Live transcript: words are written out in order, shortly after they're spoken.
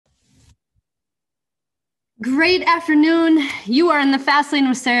Great afternoon. You are in the Fast Lane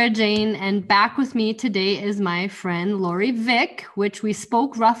with Sarah Jane, and back with me today is my friend Lori Vick, which we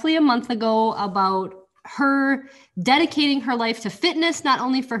spoke roughly a month ago about her dedicating her life to fitness, not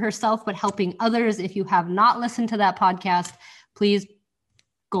only for herself, but helping others. If you have not listened to that podcast, please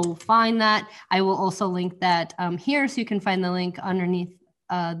go find that. I will also link that here so you can find the link underneath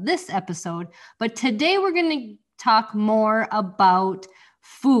this episode. But today we're going to talk more about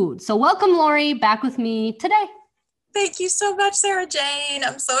food. So welcome, Lori, back with me today. Thank you so much, Sarah Jane.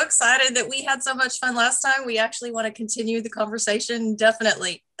 I'm so excited that we had so much fun last time. We actually want to continue the conversation,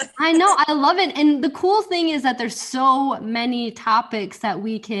 definitely. I know, I love it. And the cool thing is that there's so many topics that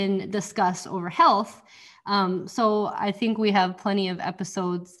we can discuss over health. So I think we have plenty of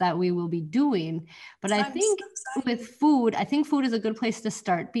episodes that we will be doing. But I think with food, I think food is a good place to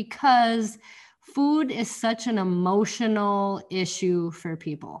start because food is such an emotional issue for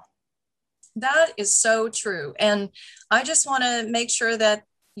people. That is so true. And I just want to make sure that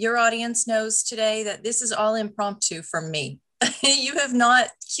your audience knows today that this is all impromptu from me. You have not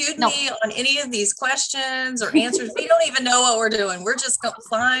cued me on any of these questions or answers. We don't even know what we're doing. We're just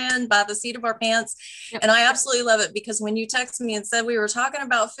flying by the seat of our pants. Yep. And I absolutely love it because when you texted me and said we were talking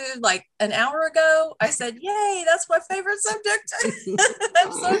about food like an hour ago, I said, yay, that's my favorite subject.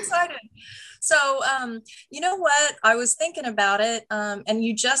 I'm so excited. So, you know what? I was thinking about it and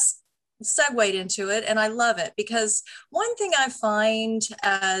you just segued into it, and I love it because one thing I find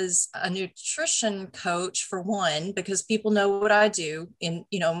as a nutrition coach, for one, because people know what I do in,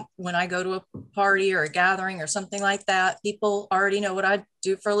 when I go to a party or a gathering or something like that, people already know what I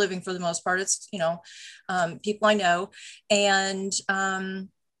do for a living for the most part. It's, people I know. And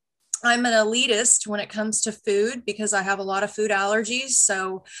I'm an elitist when it comes to food because I have a lot of food allergies.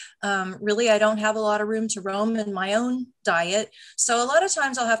 So really, I don't have a lot of room to roam in my own diet. So a lot of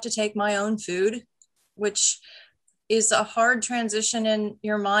times I'll have to take my own food, which is a hard transition in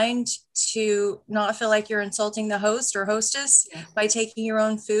your mind to not feel like you're insulting the host or hostess by taking your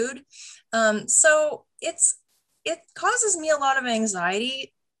own food. So it causes me a lot of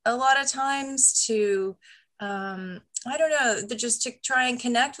anxiety a lot of times to I don't know, just to try and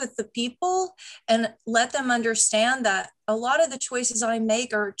connect with the people and let them understand that a lot of the choices I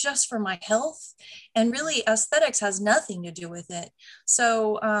make are just for my health, and really aesthetics has nothing to do with it.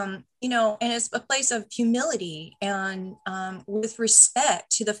 So, and it's a place of humility and with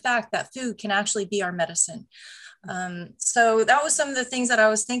respect to the fact that food can actually be our medicine. So that was some of the things that I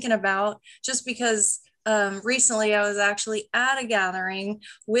was thinking about, just because recently I was actually at a gathering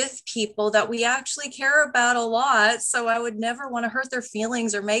with people that we actually care about a lot. So I would never want to hurt their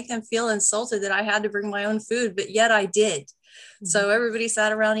feelings or make them feel insulted that I had to bring my own food, but yet I did. Mm-hmm. So everybody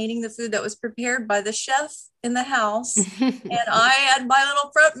sat around eating the food that was prepared by the chef in the house. And I had my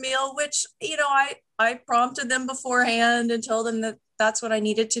little prep meal, which, I prompted them beforehand and told them that that's what I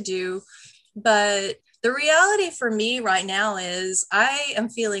needed to do. But the reality for me right now is I am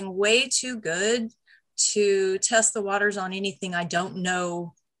feeling way too good to test the waters on anything I don't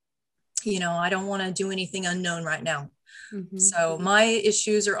know. I don't want to do anything unknown right now. Mm-hmm. So my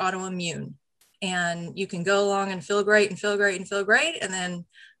issues are autoimmune, and you can go along and feel great and feel great and feel great and then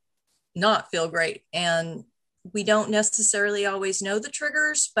not feel great. And we don't necessarily always know the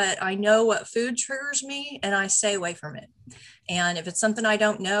triggers, but I know what food triggers me and I stay away from it. And if it's something I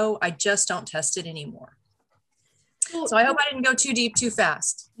don't know, I just don't test it anymore. So I hope I didn't go too deep too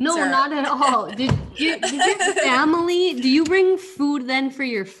fast. No, Sarah. Not at all. Did your family, do you bring food then for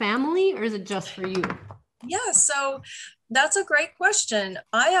your family, or is it just for you? Yeah, so that's a great question.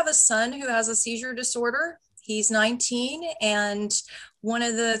 I have a son who has a seizure disorder. He's 19. And one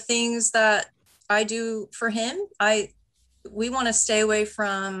of the things that I do for him, we want to stay away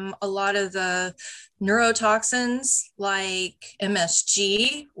from a lot of the neurotoxins like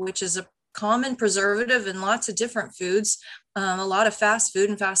MSG, which is a common preservative in lots of different foods. A lot of fast food,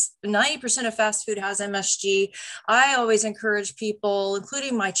 90% of fast food has MSG. I always encourage people,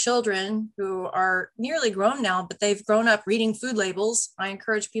 including my children who are nearly grown now, but they've grown up reading food labels. I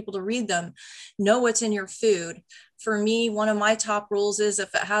encourage people to read them, know what's in your food. For me, one of my top rules is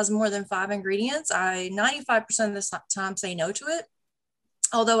if it has more than 5 ingredients, I 95% of the time say no to it.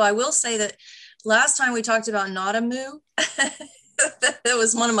 Although I will say that last time we talked about Nadamu, that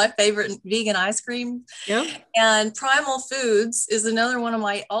was one of my favorite vegan ice cream. Yep. And Primal Foods is another one of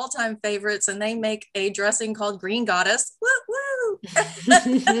my all-time favorites. And they make a dressing called Green Goddess. Woo, woo.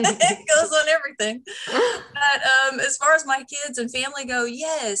 It goes on everything. But as far as my kids and family go,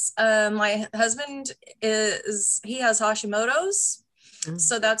 yes. My husband he has Hashimoto's. Mm-hmm.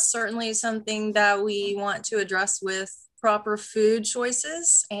 So that's certainly something that we want to address with proper food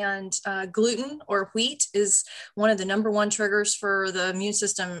choices. And gluten or wheat is one of the #1 triggers for the immune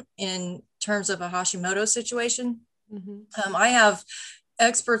system in terms of a Hashimoto situation. I have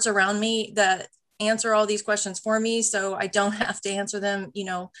experts around me that answer all these questions for me, so I don't have to answer them.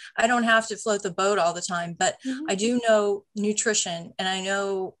 I don't have to float the boat all the time, but I do know nutrition, and I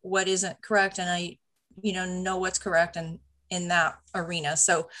know what isn't correct, and I know what's correct and in that arena.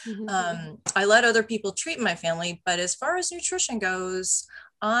 So I let other people treat my family, but as far as nutrition goes,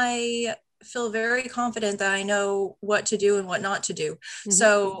 I feel very confident that I know what to do and what not to do.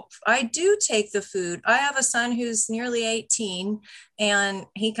 So I do take the food. I have a son who's nearly 18, and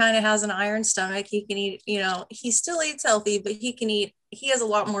he kind of has an iron stomach. He can eat, he still eats healthy, but he has a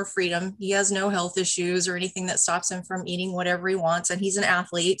lot more freedom. He has no health issues or anything that stops him from eating whatever he wants. And he's an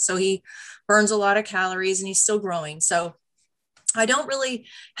athlete, so he burns a lot of calories, and he's still growing. So I don't really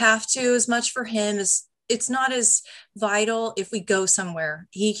have to as much for him. As it's not as vital. If we go somewhere,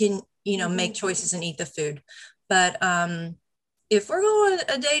 he can make choices and eat the food. But if we're going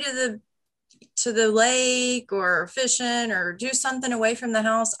a day to the lake or fishing or do something away from the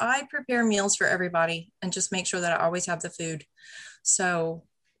house, I prepare meals for everybody and just make sure that I always have the food. So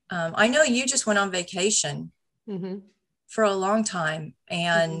I know you just went on vacation for a long time,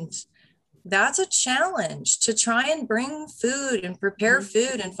 and that's a challenge to try and bring food and prepare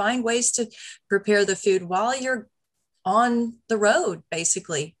food and find ways to prepare the food while you're on the road,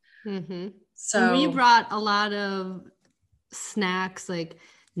 basically. So and we brought a lot of snacks, like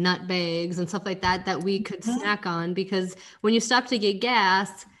nut bags and stuff like that we could snack on, because when you stop to get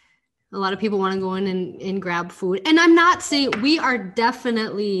gas, a lot of people want to go in and grab food. And I'm not saying, we are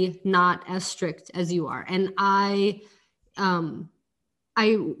definitely not as strict as you are. And I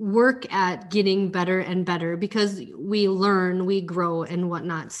work at getting better and better, because we learn, we grow and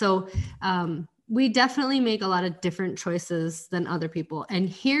whatnot. So we definitely make a lot of different choices than other people. And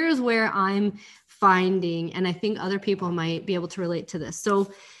here's where I'm finding, and I think other people might be able to relate to this.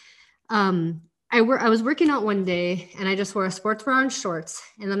 So I was working out one day, and I just wore a sports bra and shorts.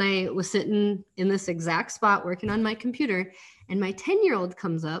 And then I was sitting in this exact spot working on my computer, and my 10-year-old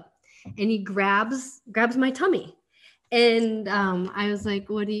comes up and he grabs my tummy. And I was like,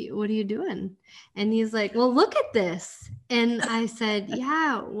 what are you doing? And he's like, well, look at this. And I said,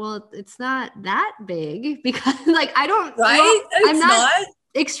 yeah, well, it's not that big, because like, I don't, right? Well, I'm not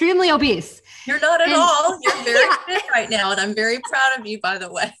extremely obese. You're not at all. You're very fit right now. And I'm very proud of you, by the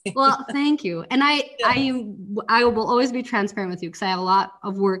way. Well, thank you. And I will always be transparent with you, because I have a lot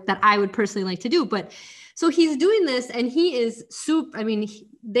of work that I would personally like to do. But so he's doing this, and he is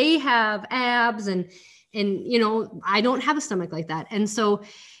they have abs, and I don't have a stomach like that. And so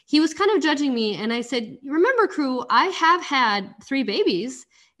he was kind of judging me, and I said, remember, crew, I have had 3 babies.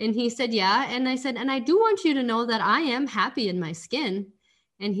 And he said, yeah. And I said, and I do want you to know that I am happy in my skin.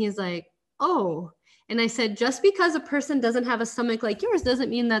 And he's like, oh. And I said, just because a person doesn't have a stomach like yours doesn't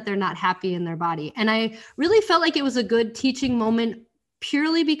mean that they're not happy in their body. And I really felt like it was a good teaching moment,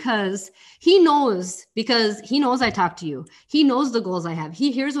 purely because he knows I talk to you. He knows the goals I have.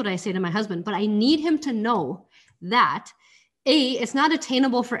 He hears what I say to my husband, but I need him to know that A, it's not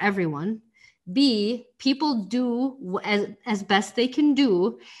attainable for everyone. B, people do as best they can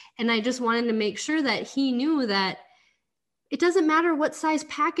do. And I just wanted to make sure that he knew that it doesn't matter what size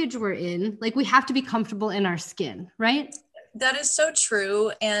package we're in, like, we have to be comfortable in our skin, right? That is so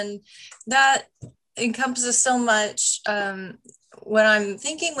true. And that encompasses so much. What I'm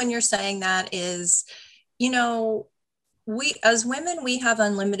thinking when you're saying that is, we as women, we have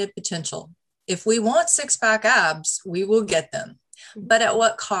unlimited potential. If we want 6-pack abs, we will get them. But at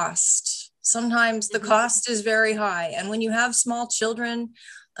what cost? Sometimes the cost is very high. And when you have small children,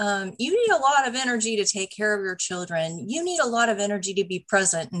 you need a lot of energy to take care of your children. You need a lot of energy to be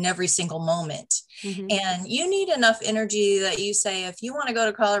present in every single moment. And you need enough energy that you say, if you want to go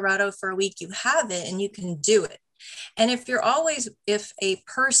to Colorado for a week, you have it and you can do it. And if a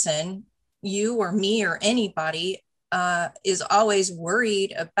person, you or me or anybody, is always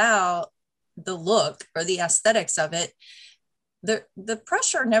worried about the look or the aesthetics of it, the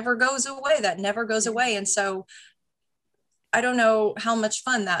pressure never goes away. That never goes away. And so I don't know how much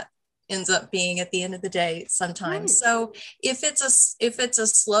fun that ends up being at the end of the day sometimes. So if it's a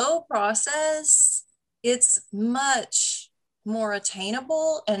slow process, it's much more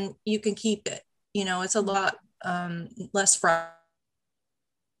attainable and you can keep it. It's a lot less fragile.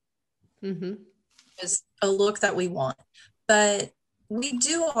 Is a look that we want, but we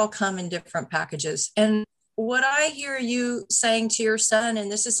do all come in different packages. And what I hear you saying to your son,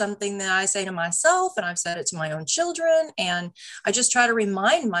 and this is something that I say to myself, and I've said it to my own children, and I just try to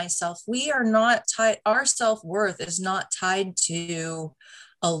remind myself, we are not tied, our self-worth is not tied to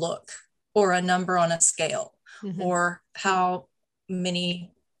a look or a number on a scale, or how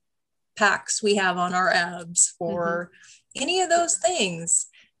many packs we have on our abs, or any of those things.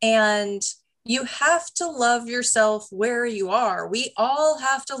 And you have to love yourself where you are. We all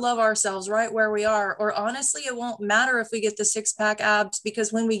have to love ourselves right where we are, or honestly, it won't matter if we get the 6-pack abs,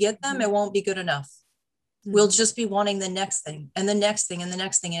 because when we get them, it won't be good enough. We'll just be wanting the next thing and the next thing and the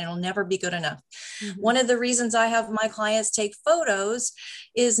next thing, and it'll never be good enough. One of the reasons I have my clients take photos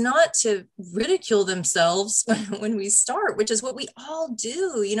is not to ridicule themselves when we start, which is what we all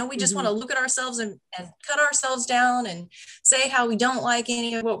do. You know, we just want to look at ourselves and cut ourselves down and say how we don't like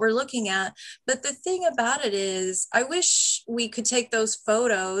any of what we're looking at. But the thing about it is, I wish we could take those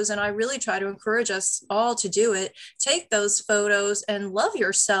photos, and I really try to encourage us all to do it. Take those photos and love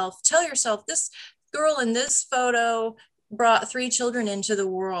yourself. Tell yourself, this girl in this photo brought 3 children into the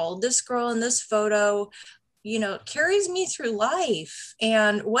world. This girl in this photo, you know, carries me through life.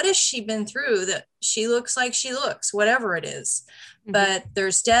 And what has she been through that she looks like she looks, whatever it is. But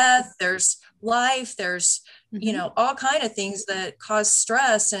there's death, there's life, there's, you know, all kind of things that cause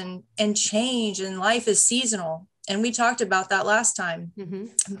stress and change, and life is seasonal. And we talked about that last time.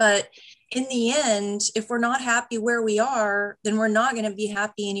 But in the end, if we're not happy where we are, then we're not going to be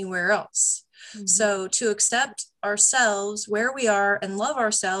happy anywhere else. So to accept ourselves where we are and love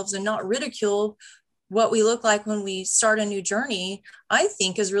ourselves and not ridicule what we look like when we start a new journey, I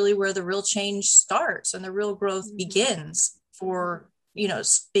think is really where the real change starts and the real growth begins for, you know,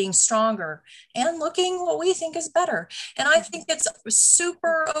 being stronger and looking what we think is better. And I think it's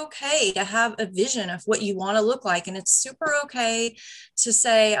super okay to have a vision of what you want to look like. And it's super okay to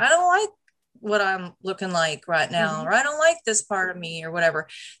say, I don't like what I'm looking like right now, or I don't like this part of me, or whatever.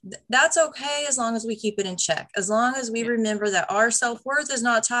 That's okay, as long as we keep it in check, as long as we remember that our self-worth is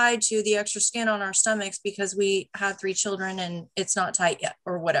not tied to the extra skin on our stomachs because we had 3 children and it's not tight yet,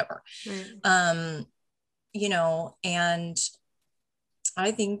 or whatever. You know, and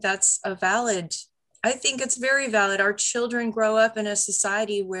I think that's I think it's very valid. Our children grow up in a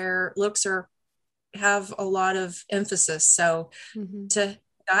society where looks have a lot of emphasis. So to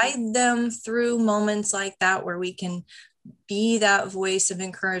guide them through moments like that, where we can be that voice of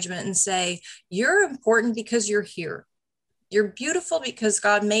encouragement and say, you're important because you're here. You're beautiful because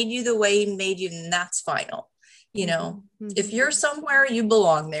God made you the way he made you, and that's final. You know, if you're somewhere, you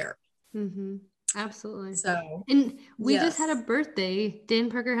belong there. Absolutely. So, and we just had a birthday. Dan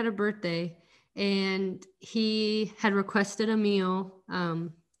Parker had a birthday, and he had requested a meal.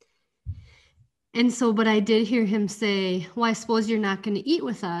 And so, but I did hear him say, well, I suppose you're not going to eat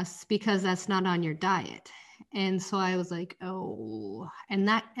with us because that's not on your diet. And so I was like, oh, and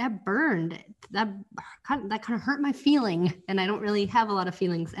that burned. That kind of hurt my feeling. And I don't really have a lot of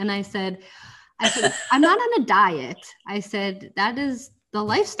feelings. And I said, I'm not on a diet. I said, that is the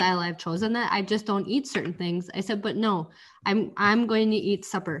lifestyle I've chosen, that I just don't eat certain things. I said, but no, I'm going to eat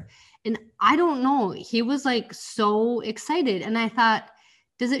supper. And I don't know. He was like so excited. And I thought,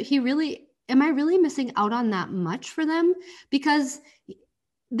 am I really missing out on that much for them? Because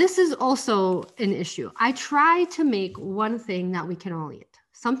this is also an issue. I try to make one thing that we can all eat.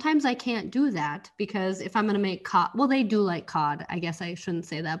 Sometimes I can't do that because if I'm going to make cod, well, they do like cod. I guess I shouldn't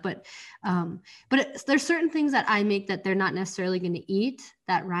say that, but there's certain things that I make that they're not necessarily going to eat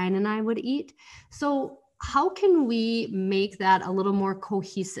that Ryan and I would eat. So how can we make that a little more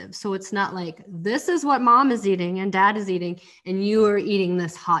cohesive? So it's not like, this is what mom is eating and dad is eating and you are eating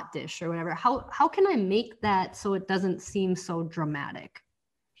this hot dish or whatever. How can I make that so it doesn't seem so dramatic?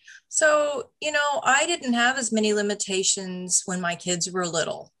 So, you know, I didn't have as many limitations when my kids were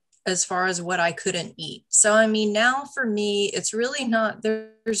little as far as what I couldn't eat. So, I mean, now for me, it's really not,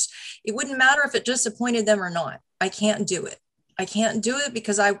 it wouldn't matter if it disappointed them or not. I can't do it. I can't do it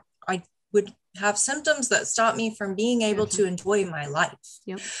because I would have symptoms that stop me from being able to enjoy my life.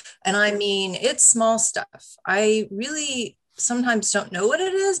 And I mean, it's small stuff. I really sometimes don't know what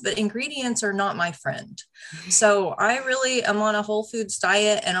it is, but ingredients are not my friend. So I really am on a whole foods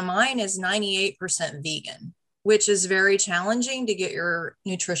diet, and mine is 98% vegan, which is very challenging to get your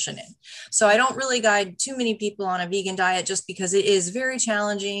nutrition in. So I don't really guide too many people on a vegan diet just because it is very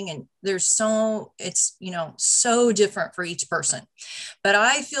challenging, and it's, you know, so different for each person. But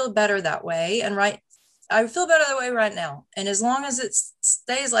I feel better that way. And I feel better that way right now. And as long as it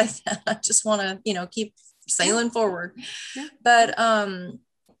stays like that, I just want to, you know, keep sailing forward. But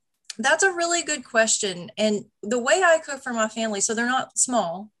that's a really good question. And the way I cook for my family, so they're not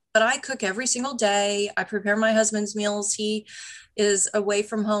small, but I cook every single day. I prepare my husband's meals. He is away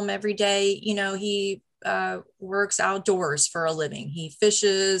from home every day. You know, he works outdoors for a living. He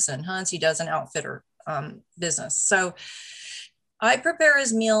fishes and hunts. He does an outfitter business. So I prepare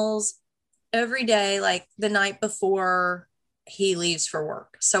his meals every day, like the night before he leaves for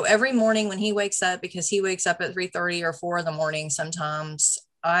work. So every morning when he wakes up, because he wakes up at 3:30 or 4 in the morning, sometimes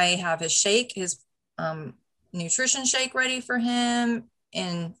I have his shake, his nutrition shake ready for him.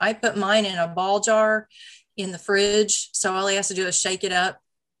 And I put mine in a ball jar in the fridge. So all he has to do is shake it up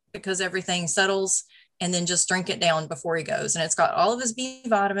because everything settles, and then just drink it down before he goes. And it's got all of his B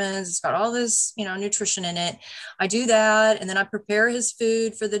vitamins. It's got all this, you know, nutrition in it. I do that. And then I prepare his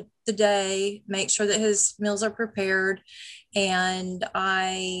food for the day, make sure that his meals are prepared. And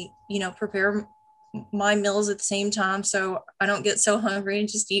I, you know, prepare my meals at the same time so I don't get so hungry and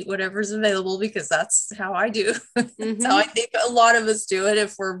just eat whatever's available, because that's how I do. That's how I think a lot of us do it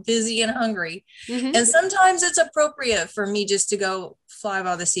if we're busy and hungry. And sometimes it's appropriate for me just to go fly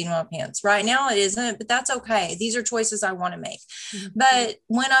by the seat of my pants. Right now it isn't, but that's okay. These are choices I want to make. But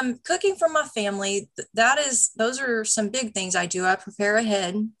when I'm cooking for my family, those are some big things I do. I prepare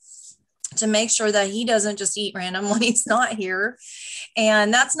ahead to make sure that he doesn't just eat random when he's not here.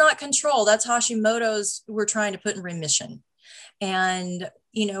 And that's not control. That's Hashimoto's we're trying to put in remission. And,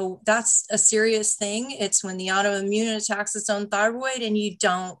 you know, that's a serious thing. It's when the autoimmune attacks its own thyroid, and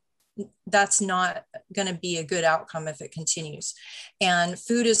that's not going to be a good outcome if it continues. And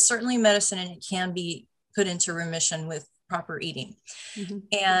food is certainly medicine, and it can be put into remission with proper eating.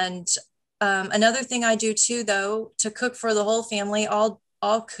 And another thing I do too, though, to cook for the whole family, I'll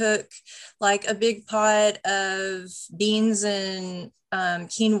cook like a big pot of beans and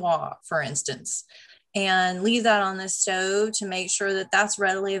quinoa, for instance, and leave that on the stove to make sure that that's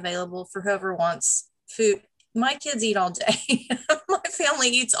readily available for whoever wants food. My kids eat all day. My family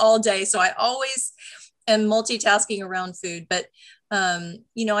eats all day. So I always am multitasking around food, but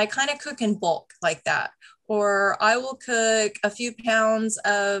you know, I kind of cook in bulk like that. Or I will cook a few pounds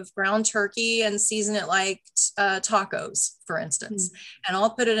of ground turkey and season it like tacos, for instance. And I'll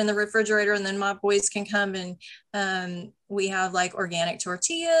put it in the refrigerator, and then my boys can come and we have like organic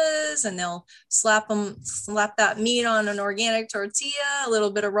tortillas, and they'll slap that meat on an organic tortilla, a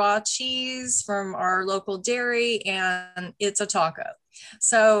little bit of raw cheese from our local dairy, and it's a taco.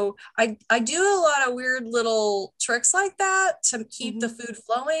 So I do a lot of weird little tricks like that to keep the food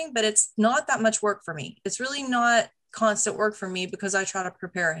flowing, but it's not that much work for me. It's really not constant work for me because I try to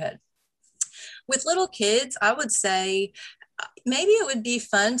prepare ahead. With little kids, I would say maybe it would be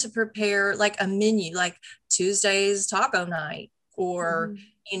fun to prepare like a menu, like Tuesday's taco night, or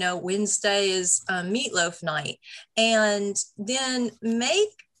you know, Wednesday is meatloaf night, and then make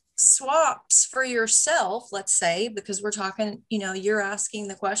swaps for yourself, let's say, because we're talking, you know, you're asking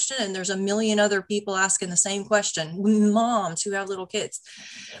the question and there's a million other people asking the same question, moms who have little kids.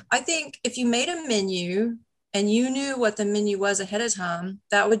 I think if you made a menu and you knew what the menu was ahead of time,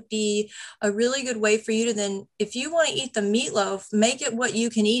 that would be a really good way for you to then, if you want to eat the meatloaf, make it what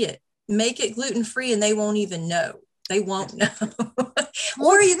you can eat it, make it gluten-free, and they won't even know. They won't know.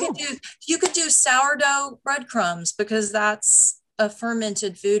 Or you could do sourdough breadcrumbs, because that's a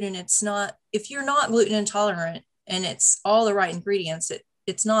fermented food, and it's not, if you're not gluten intolerant and it's all the right ingredients,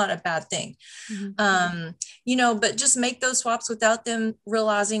 it's not a bad thing. You know, but just make those swaps without them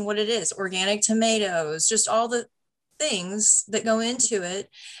realizing what it is. Organic tomatoes, just all the things that go into it.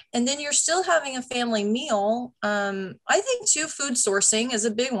 And then you're still having a family meal. I think too, food sourcing is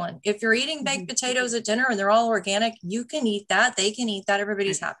a big one. If you're eating baked potatoes at dinner and they're all organic, you can eat that. They can eat that.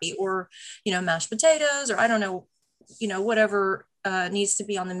 Everybody's happy. Or, you know, mashed potatoes, or I don't know, you know, whatever needs to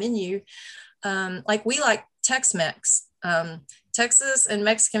be on the menu. Like we like Tex-Mex. Texas and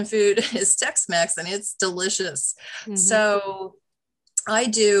Mexican food is Tex-Mex, and it's delicious. So I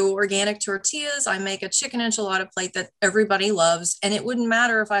do organic tortillas. I make a chicken enchilada plate that everybody loves. And it wouldn't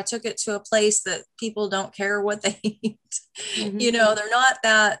matter if I took it to a place that people don't care what they eat. You know, they're not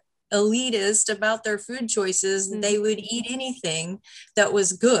that elitist about their food choices. They would eat anything that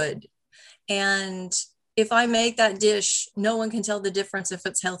was good. And if I make that dish, no one can tell the difference if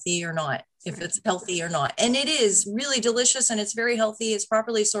it's healthy or not, And it is really delicious, and it's very healthy. It's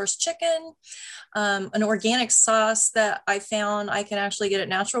properly sourced chicken, an organic sauce that I found I can actually get at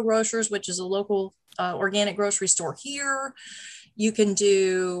Natural Grocers, which is a local organic grocery store here. You can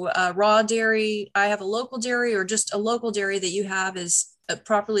do raw dairy. I have a local dairy, or just a local dairy that you have is a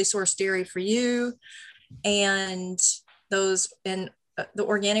properly sourced dairy for you. And the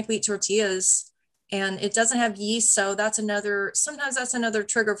organic wheat tortillas, and it doesn't have yeast. So sometimes that's another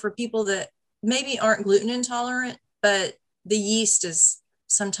trigger for people that maybe aren't gluten intolerant, but the yeast is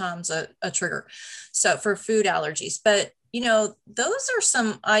sometimes a trigger. So for food allergies, but those are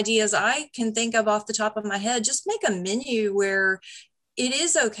some ideas I can think of off the top of my head. Just make a menu where it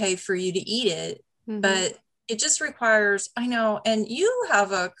is okay for you to eat it, but it just requires, I know, and you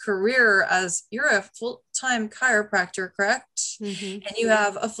have a career as you're a full-time chiropractor, correct? And you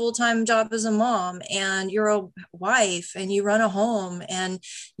have a full-time job as a mom, and you're a wife, and you run a home, and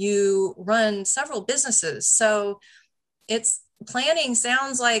you run several businesses. So planning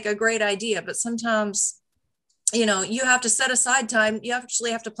sounds like a great idea, but sometimes you have to set aside time. You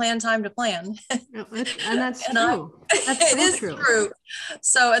actually have to plan time to plan. And that's true. That's it is true.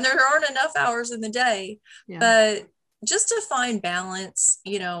 So, and there aren't enough hours in the day, but just to find balance,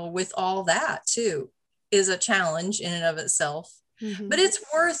 with all that too, is a challenge in and of itself. But it's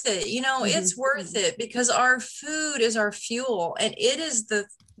worth it. It's worth it because our food is our fuel, and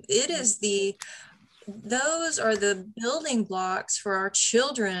those are the building blocks for our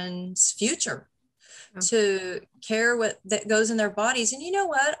children's future. To care what that goes in their bodies. And you know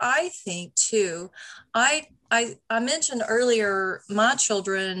what I think too, I mentioned earlier, my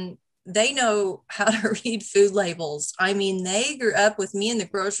children, they know how to read food labels. I mean, they grew up with me in the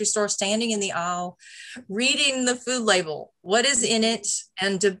grocery store, standing in the aisle, reading the food label, what is in it,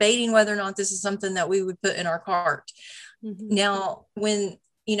 and debating whether or not this is something that we would put in our cart. Now, when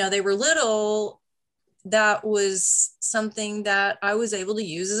they were little, that was something that I was able to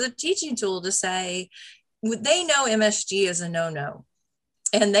use as a teaching tool to say, they know MSG is a no-no.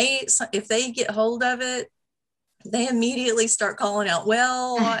 And if they get hold of it, they immediately start calling out,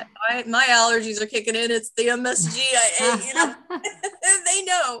 well, my allergies are kicking in. It's the MSG I ate, they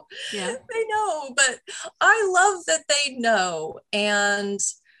know, they know, but I love that they know. And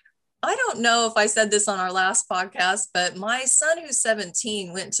I don't know if I said this on our last podcast, but my son, who's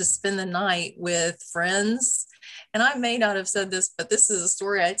 17, went to spend the night with friends. And I may not have said this, but this is a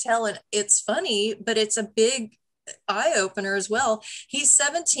story I tell, and it's funny, but it's a big eye opener as well. He's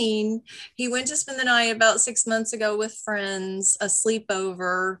 17. He went to spend the night about 6 months ago with friends, a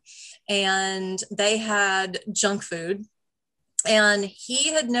sleepover, and they had junk food. And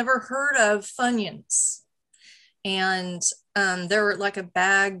he had never heard of Funyuns. And they were like a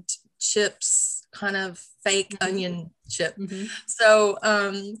bagged chips, kind of fake onion chip. So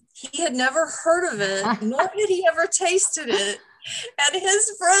he had never heard of it, nor had he ever tasted it. And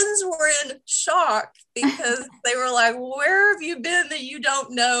his friends were in shock because they were like, where have you been that you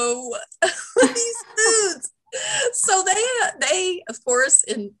don't know these foods? So they of course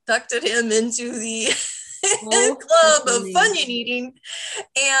inducted him into the club of Funyun eating.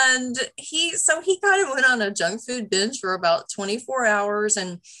 And he kind of went on a junk food binge for about 24 hours.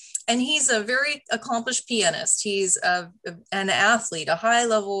 And he's a very accomplished pianist. He's an athlete, a high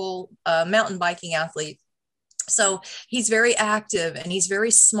level mountain biking athlete. So he's very active and he's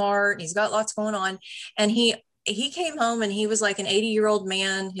very smart. And he's got lots going on. And he came home and he was like an 80-year-old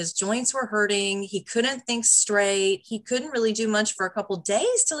man. His joints were hurting. He couldn't think straight. He couldn't really do much for a couple of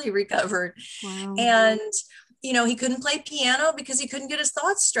days till he recovered. Wow. And he couldn't play piano because he couldn't get his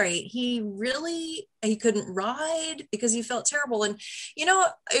thoughts straight. He couldn't ride because he felt terrible. And,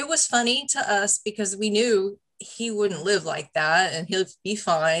 it was funny to us because we knew he wouldn't live like that and he'll be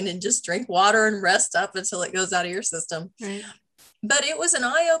fine and just drink water and rest up until it goes out of your system. Right. But it was an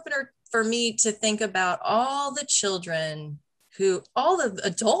eye opener for me to think about all the children all the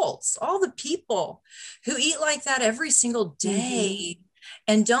adults, all the people who eat like that every single day.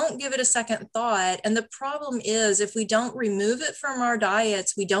 And don't give it a second thought. And the problem is, if we don't remove it from our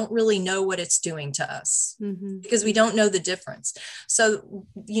diets, we don't really know what it's doing to us because we don't know the difference. So,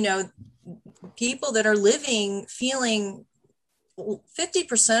 people that are feeling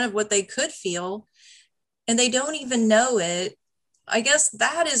 50% of what they could feel, and they don't even know it. I guess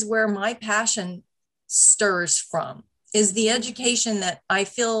that is where my passion stirs from, is the education that I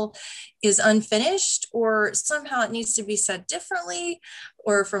feel is unfinished, or somehow it needs to be said differently,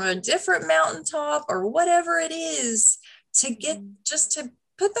 or from a different mountaintop, or whatever it is, to just to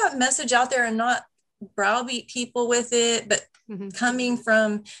put that message out there and not browbeat people with it, but coming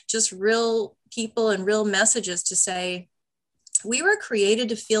from just real people and real messages to say, we were created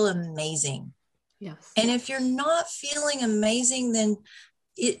to feel amazing. Yes. And if you're not feeling amazing, then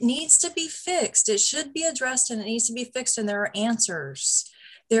it needs to be fixed. It should be addressed and it needs to be fixed. And there are answers.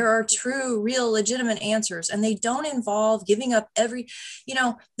 There are true, real, legitimate answers. And they don't involve giving up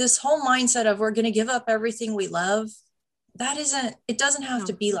this whole mindset of we're going to give up everything we love. It doesn't have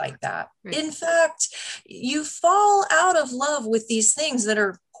to be like that. Right. In fact, you fall out of love with these things that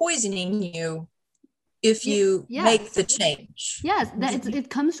are poisoning you if you make the change. Yes, it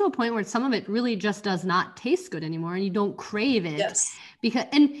comes to a point where some of it really just does not taste good anymore and you don't crave it. Yes.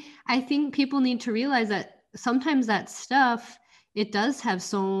 And I think people need to realize that sometimes that stuff, it does have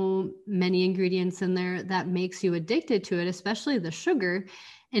so many ingredients in there that makes you addicted to it, especially the sugar.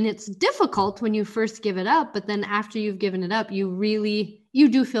 And it's difficult when you first give it up, but then after you've given it up, you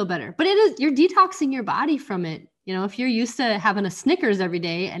do feel better. But you're detoxing your body from it. You know, if you're used to having a Snickers every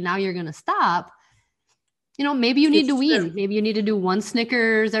day and now you're going to stop, you know, maybe you need to wean. True. Maybe you need to do one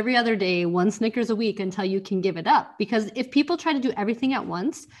Snickers every other day, one Snickers a week until you can give it up. Because if people try to do everything at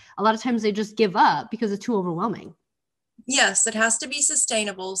once, a lot of times they just give up because it's too overwhelming. Yes, it has to be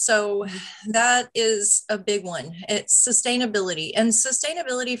sustainable. So that is a big one. It's sustainability, and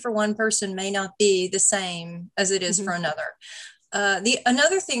sustainability for one person may not be the same as it is for another.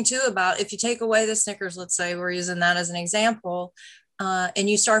 Another thing too about if you take away the Snickers, let's say we're using that as an example, and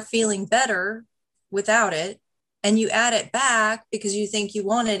you start feeling better without it, and you add it back because you think you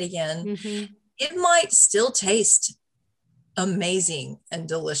want it again, it might still taste amazing and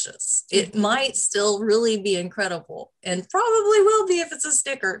delicious. It might still really be incredible, and probably will be if it's a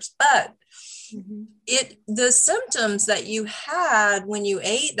Snickers, but the symptoms that you had when you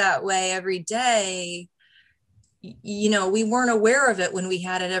ate that way every day, you know, we weren't aware of it when we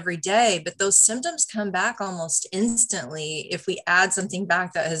had it every day, but those symptoms come back almost instantly if we add something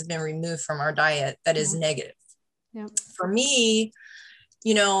back that has been removed from our diet that is negative. For me,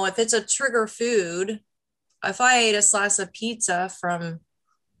 you know, if it's a trigger food, if I ate a slice of pizza from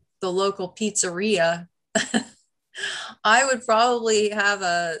the local pizzeria, I would probably have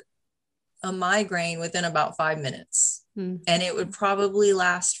a migraine within about 5 minutes. And it would probably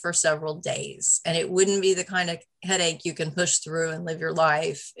last for several days. And it wouldn't be the kind of headache you can push through and live your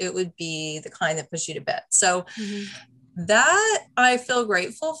life. It would be the kind that puts you to bed. So that I feel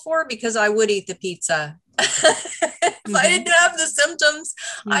grateful for, because I would eat the pizza. If I didn't have the symptoms,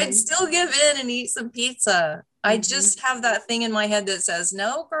 I'd still give in and eat some pizza. I just have that thing in my head that says,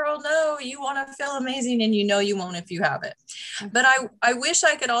 no, girl, no, you want to feel amazing, and you know you won't if you have it. But I wish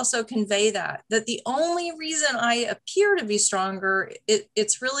I could also convey that the only reason I appear to be stronger,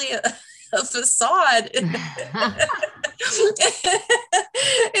 it's really a facade.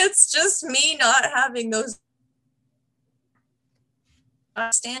 It's just me not having those. I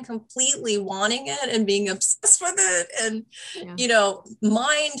stand completely wanting it and being obsessed with it. And, you know,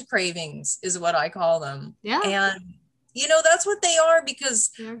 mind cravings is what I call them. And, you know, that's what they are, because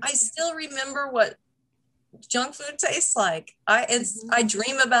I still remember what junk food tastes like. I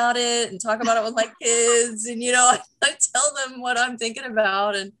dream about it and talk about it with my kids, and, you know, I tell them what I'm thinking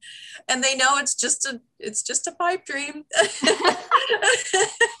about, and they know it's just a pipe dream.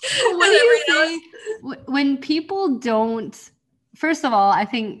 What do you say when people don't? First of all, I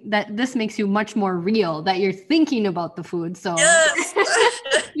think that this makes you much more real, that you're thinking about the food. So yes,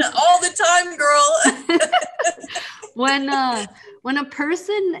 all the time, girl. When a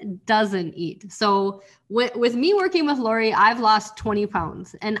person doesn't eat, so with me working with Lori, I've lost 20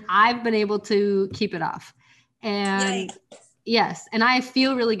 pounds and I've been able to keep it off. And yes, and I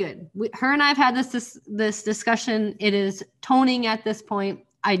feel really good. Her and I've had this discussion. It is toning at this point.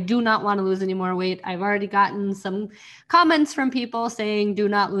 I do not want to lose any more weight. I've already gotten some comments from people saying, do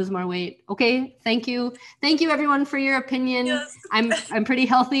not lose more weight. Okay. Thank you. Thank you everyone for your opinion. Yes. I'm pretty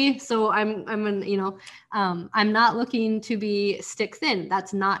healthy. So I'm not looking to be stick thin.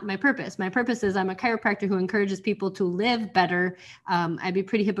 That's not my purpose. My purpose is I'm a chiropractor who encourages people to live better. I'd be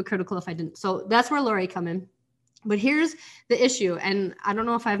pretty hypocritical if I didn't. So that's where Lori come in. But here's the issue, and I don't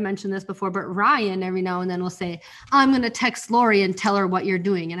know if I've mentioned this before, but Ryan every now and then will say, I'm going to text Lori and tell her what you're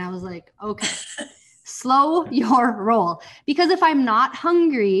doing. And I was like, okay, slow your roll. Because if I'm not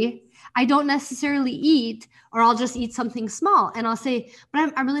hungry, I don't necessarily eat, or I'll just eat something small. And I'll say,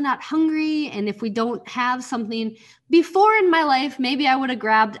 but I'm really not hungry. And if we don't have something, before in my life, maybe I would have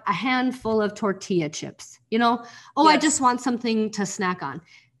grabbed a handful of tortilla chips, you know, I just want something to snack on.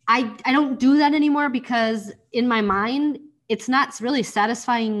 I don't do that anymore, because in my mind, it's not really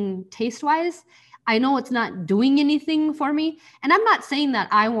satisfying taste-wise. I know it's not doing anything for me. And I'm not saying that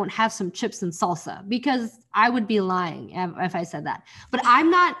I won't have some chips and salsa, because I would be lying if I said that. But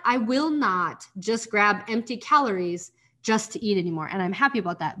I will not just grab empty calories just to eat anymore. And I'm happy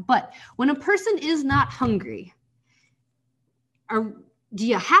about that. But when a person is not hungry, do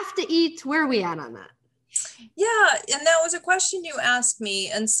you have to eat? Where are we at on that? Yeah, and that was a question you asked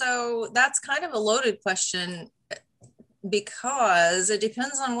me. And so that's kind of a loaded question, because it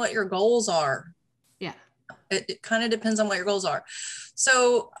depends on what your goals are. Yeah. It kind of depends on what your goals are.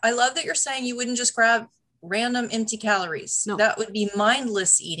 So I love that you're saying you wouldn't just grab random empty calories. No. That would be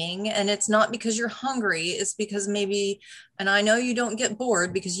mindless eating. And it's not because you're hungry. It's because maybe, and I know you don't get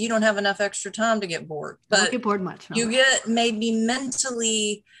bored because you don't have enough extra time to get bored, but I don't get bored much. No. You get maybe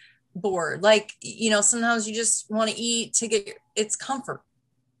mentally bored. Like, sometimes you just want to eat to get, it's comfort.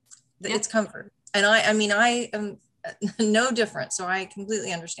 Yeah. It's comfort. And I mean, I am no different. So I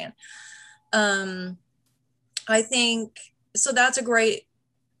completely understand. I think, so that's a great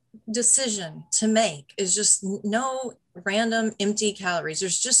decision to make, is just no random empty calories.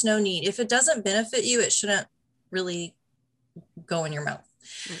 There's just no need. If it doesn't benefit you, it shouldn't really go in your mouth.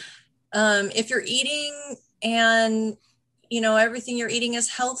 If you're eating and everything you're eating is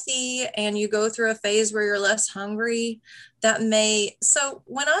healthy and you go through a phase where you're less hungry, so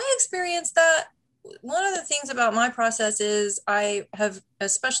when I experienced that, one of the things about my process is I have,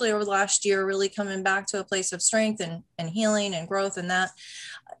 especially over the last year, really coming back to a place of strength and healing and growth, and that,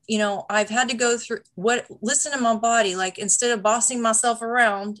 I've had to go through listen to my body. Like, instead of bossing myself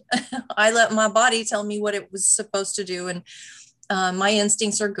around, I let my body tell me what it was supposed to do. And my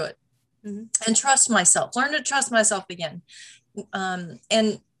instincts are good. Mm-hmm. And trust myself, learn to trust myself again.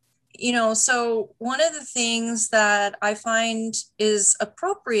 So one of the things that I find is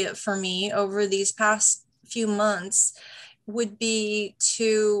appropriate for me over these past few months would be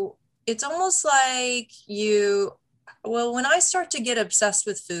it's almost like when I start to get obsessed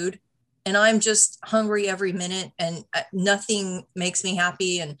with food and I'm just hungry every minute and nothing makes me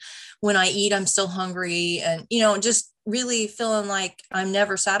happy. And when I eat, I'm still hungry and, just really feeling like I'm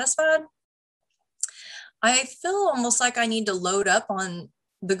never satisfied. I feel almost like I need to load up on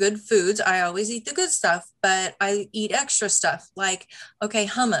the good foods. I always eat the good stuff, but I eat extra stuff like, okay,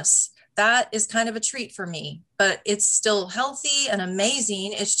 hummus. That is kind of a treat for me, but it's still healthy and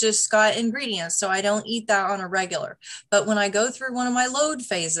amazing. It's just got ingredients. So I don't eat that on a regular. But when I go through one of my load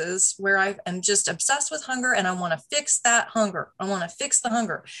phases where I am just obsessed with hunger and I want to fix that hunger, I want to fix the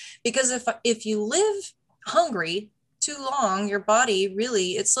hunger. Because if you live hungry too long, your body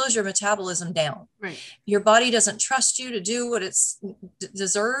it slows your metabolism down. Right. Your body doesn't trust you to do what it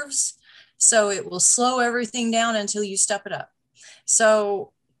deserves. So it will slow everything down until you step it up.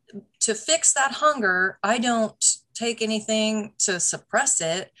 So to fix that hunger, I don't take anything to suppress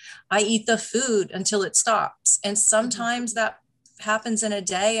it. I eat the food until it stops. And sometimes that happens in a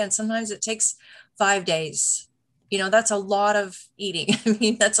day, and sometimes it takes 5 days. That's a lot of eating. I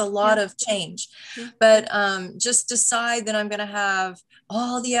mean, that's a lot of change. But just decide that I'm going to have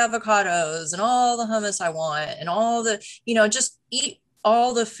all the avocados and all the hummus I want and all the, just eat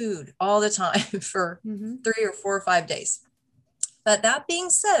all the food all the time for 3 or 4 or 5 days. But that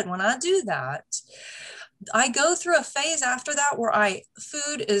being said, when I do that, I go through a phase after that where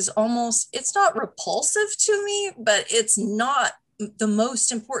food is it's not repulsive to me, but it's not the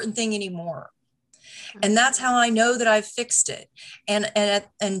most important thing anymore. And that's how I know that I've fixed it.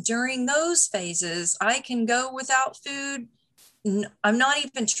 And during those phases, I can go without food. I'm not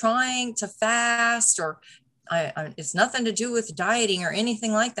even trying to fast, or it's nothing to do with dieting or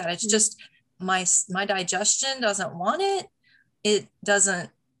anything like that. It's just my digestion doesn't want it. It doesn't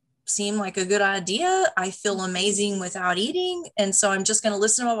seem like a good idea. I feel amazing without eating. And so I'm just going to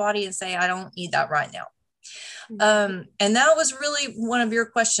listen to my body and say, I don't need that right now. And that was really one of your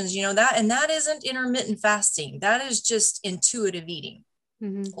questions, that isn't intermittent fasting. That is just intuitive eating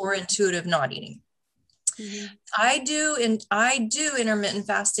or intuitive not eating. I do intermittent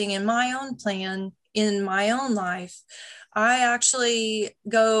fasting in my own plan, in my own life. I actually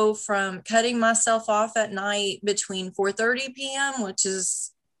go from cutting myself off at night between 4:30 p.m., which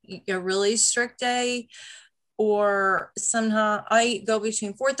is a really strict day, or somehow I go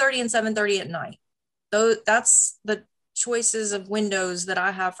between 4:30 and 7:30 at night. That's the choices of windows that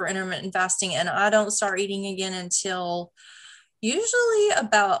I have for intermittent fasting. And I don't start eating again until usually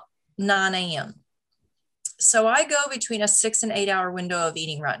about 9 a.m. So I go between a 6 and 8 hour window of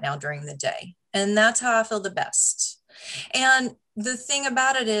eating right now during the day. And that's how I feel the best. And the thing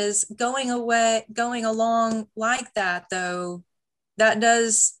about it is going along like that, though,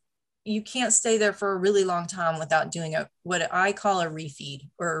 you can't stay there for a really long time without doing what I call a refeed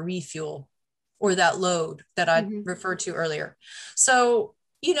or a refuel, or that load that I referred to earlier. So,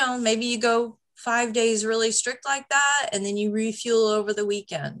 maybe you go 5 days really strict like that, and then you refuel over the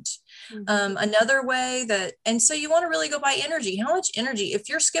weekend. Another way and so you want to really go by energy. How much energy? If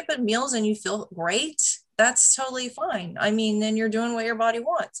you're skipping meals and you feel great, that's totally fine. I mean, then you're doing what your body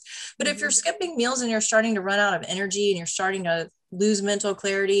wants. But if you're skipping meals and you're starting to run out of energy and you're starting to lose mental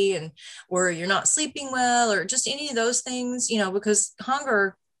clarity or you're not sleeping well, or just any of those things, because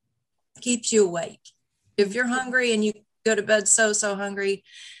hunger keeps you awake. If you're hungry and you go to bed so hungry,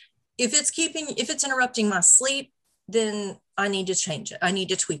 if it's interrupting my sleep, then I need to change it. I need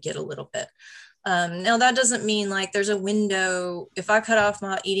to tweak it a little bit. Now that doesn't mean like there's a window. If I cut off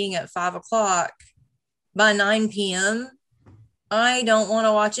my eating at 5 o'clock, by 9 p.m., I don't want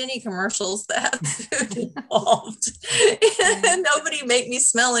to watch any commercials that have food involved. And nobody make me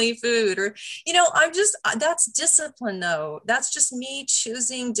smell any food, or, that's discipline though. That's just me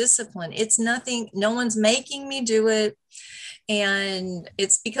choosing discipline. It's nothing, no one's making me do it. And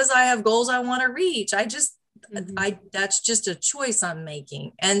it's because I have goals I want to reach. That's just a choice I'm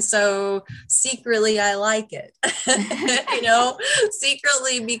making. And so secretly I like it,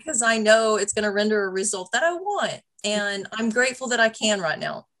 secretly, because I know it's going to render a result that I want. And I'm grateful that I can right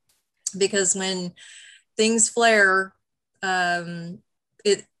now, because when things flare, I'm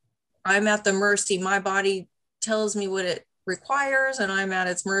at the mercy. My body tells me what it requires, and I'm at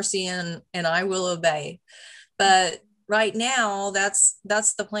its mercy, and I will obey. But right now, that's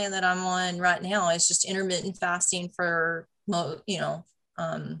the plan that I'm on right now. It's just intermittent fasting for,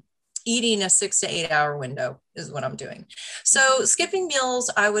 eating a 6 to 8 hour window is what I'm doing. So skipping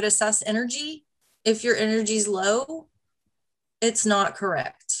meals, I would assess energy. If your energy is low, it's not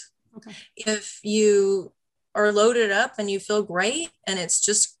correct. Okay. If you are loaded up and you feel great and it's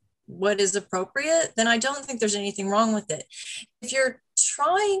just what is appropriate, then I don't think there's anything wrong with it. If you're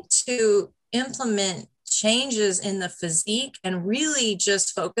trying to implement changes in the physique and really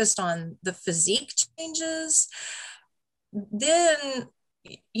just focused on the physique changes, then,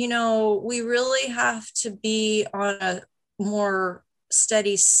 we really have to be on a more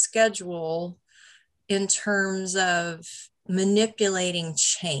steady schedule in terms of manipulating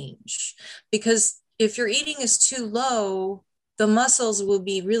change. Because if your eating is too low, the muscles will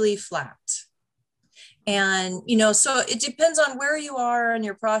be really flat. And, so it depends on where you are in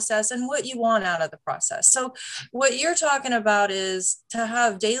your process and what you want out of the process. So what you're talking about is to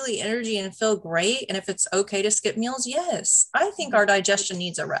have daily energy and feel great. And if it's okay to skip meals, yes, I think our digestion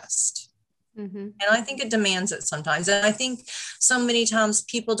needs a rest. Mm-hmm. And I think it demands it sometimes. And I think so many times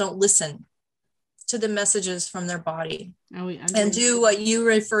people don't listen to the messages from their body and do what you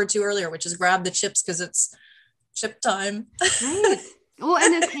referred to earlier, which is grab the chips because it's chip time. Right. Oh,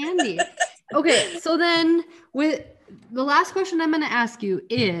 and it's handy. Okay, so then with the last question I'm going to ask you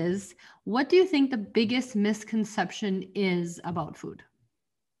is, what do you think the biggest misconception is about food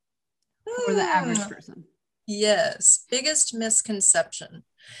for the average person? Yes, biggest misconception.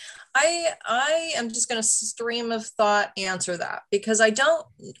 I am just going to stream of thought answer that, because I don't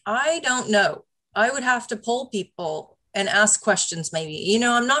know. I would have to poll people and ask questions maybe.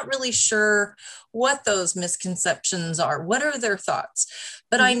 I'm not really sure what those misconceptions are. What are their thoughts?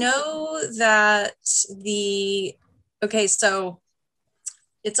 But I know that so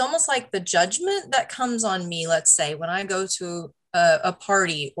it's almost like the judgment that comes on me, let's say, when I go to a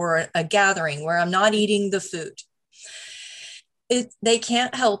party or a gathering where I'm not eating the food. They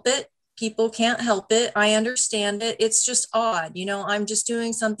can't help it. People can't help it. I understand it. It's just odd. I'm just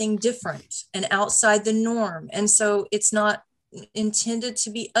doing something different and outside the norm. And so it's not intended to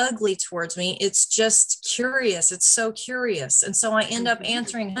be ugly towards me. It's just curious. It's so curious. And so I end up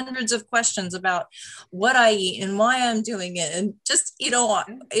answering hundreds of questions about what I eat and why I'm doing it. And just,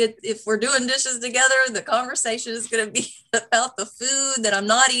 if we're doing dishes together, the conversation is going to be about the food that I'm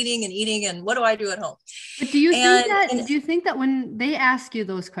not eating and what do I do at home? But do you think that when they ask you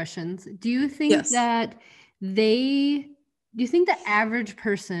those questions, do you think yes. that do you think the average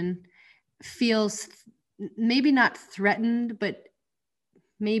person feels maybe not threatened, but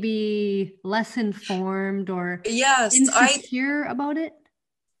maybe less informed or insecure about it?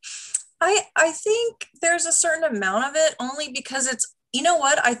 I think there's a certain amount of it, only because it's,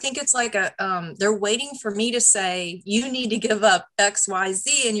 I think it's like they're waiting for me to say, you need to give up X, Y,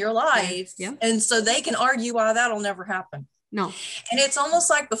 Z in your life. Yeah. And so they can argue why that'll never happen. No. And it's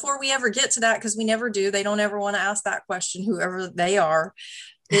almost like before we ever get to that, because we never do, they don't ever want to ask that question, whoever they are.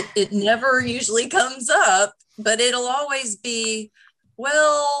 It never usually comes up, but it'll always be,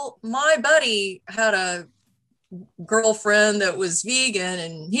 well, my buddy had a girlfriend that was vegan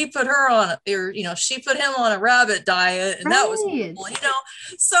and he put her on, she put him on a rabbit diet, and that was horrible,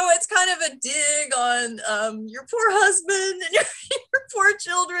 so it's kind of a dig on your poor husband and your poor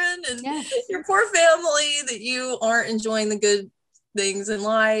children and your poor family, that you aren't enjoying the good things in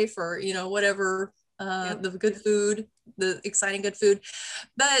life, or whatever, the good food, the exciting good food.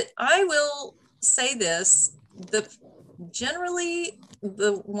 But I will say this, generally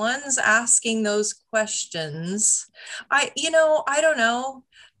the ones asking those questions, I don't know.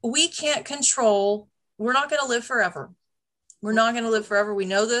 We can't control. We're not going to live forever. We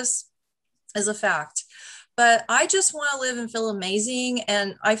know this as a fact. but I just want to live and feel amazing.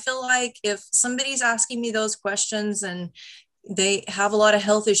 And I feel like if somebody's asking me those questions and they have a lot of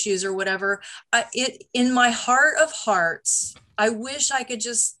health issues or whatever, in my heart of hearts, I wish I could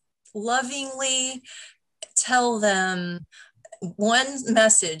just lovingly tell them one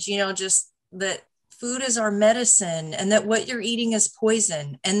message, just that food is our medicine and that what you're eating is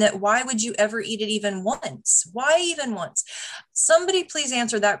poison, and that why would you ever eat it even once? Why even once? Somebody please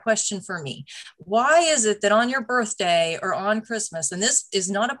answer that question for me. Why is it that on your birthday or on Christmas, and this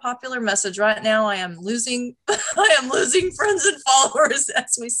is not a popular message right now, I am losing friends and followers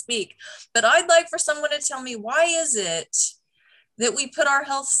as we speak, but I'd like for someone to tell me, why is it that we put our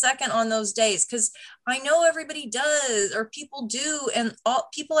health second on those days? Because I know everybody does, or people do, and all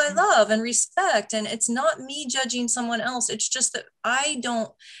people I love and respect. And it's not me judging someone else. It's just that I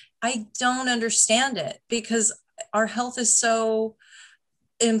don't understand it, because our health is so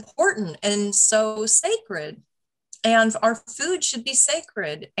important and so sacred, and our food should be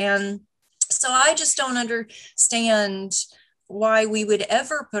sacred. And so I just don't understand why we would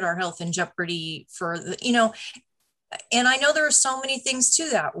ever put our health in jeopardy for and I know there are so many things to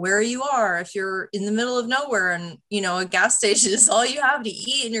that, where you are, if you're in the middle of nowhere and, a gas station is all you have to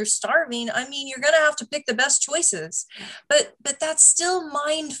eat and you're starving. I mean, you're going to have to pick the best choices, but that's still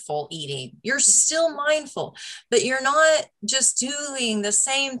mindful eating. You're still mindful, but you're not just doing the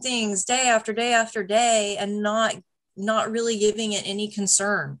same things day after day after day and not really giving it any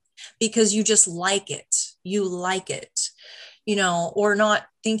concern because you just like it. You like it. Or not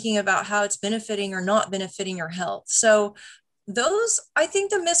thinking about how it's benefiting or not benefiting your health. So I think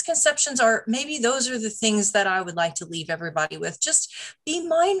the misconceptions maybe those are the things that I would like to leave everybody with. Just be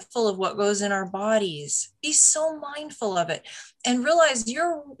mindful of what goes in our bodies. Be so mindful of it and realize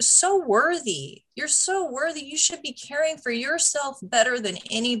you're so worthy. You're so worthy. You should be caring for yourself better than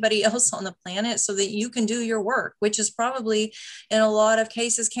anybody else on the planet so that you can do your work, which is probably in a lot of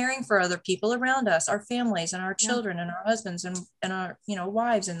cases caring for other people around us, our families and our children and our husbands and our,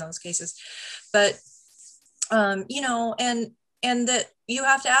 wives in those cases. But, and that you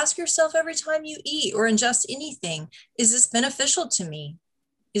have to ask yourself every time you eat or ingest anything, is this beneficial to me?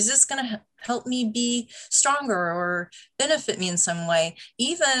 Is this going to help me be stronger or benefit me in some way?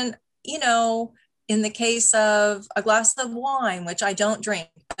 Even, in the case of a glass of wine, which I don't drink,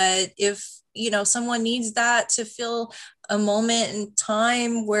 but if, someone needs that to feel a moment in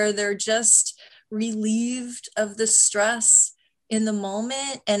time where they're just relieved of the stress in the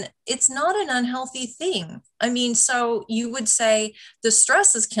moment, and it's not an unhealthy thing. I mean, so you would say the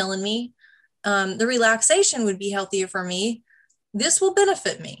stress is killing me. The relaxation would be healthier for me. This will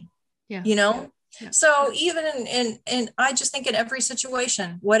benefit me, Yeah. So even in I just think in every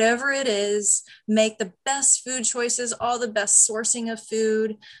situation, whatever it is, make the best food choices, all the best sourcing of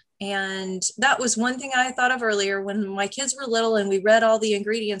food. And that was one thing I thought of earlier when my kids were little and we read all the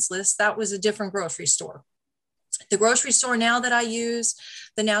ingredients lists. That was a different grocery store. The grocery store now that I use,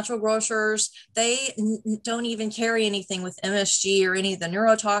 the natural grocers, they don't even carry anything with MSG or any of the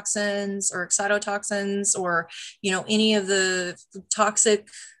neurotoxins or excitotoxins or, any of the toxic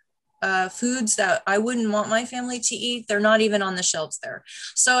foods that I wouldn't want my family to eat. They're not even on the shelves there.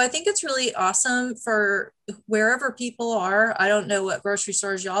 So I think it's really awesome for wherever people are. I don't know what grocery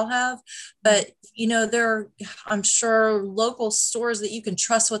stores y'all have, but there are, I'm sure, local stores that you can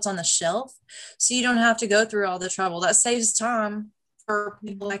trust what's on the shelf. So you don't have to go through all the trouble. That saves time for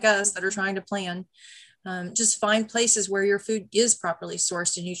people like us that are trying to plan. Just find places where your food is properly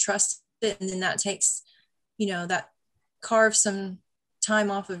sourced and you trust it. And then that takes, that carves some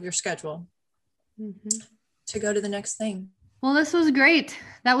time off of your schedule to go to the next thing. Well, this was great.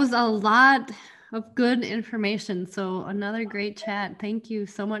 That was a lot of good information. So another great chat. Thank you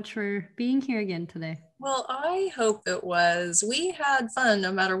so much for being here again today. Well, I hope it was. We had fun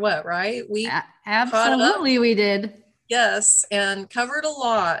no matter what, right? Absolutely we did. Yes, and covered a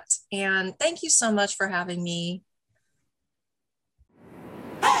lot. And thank you so much for having me.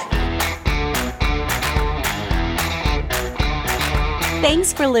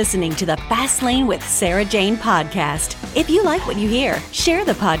 Thanks for listening to the Fast Lane with Sarah Jane podcast. If you like what you hear, share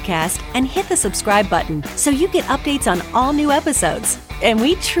the podcast and hit the subscribe button so you get updates on all new episodes. And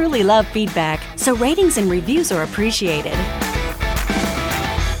we truly love feedback, so ratings and reviews are appreciated.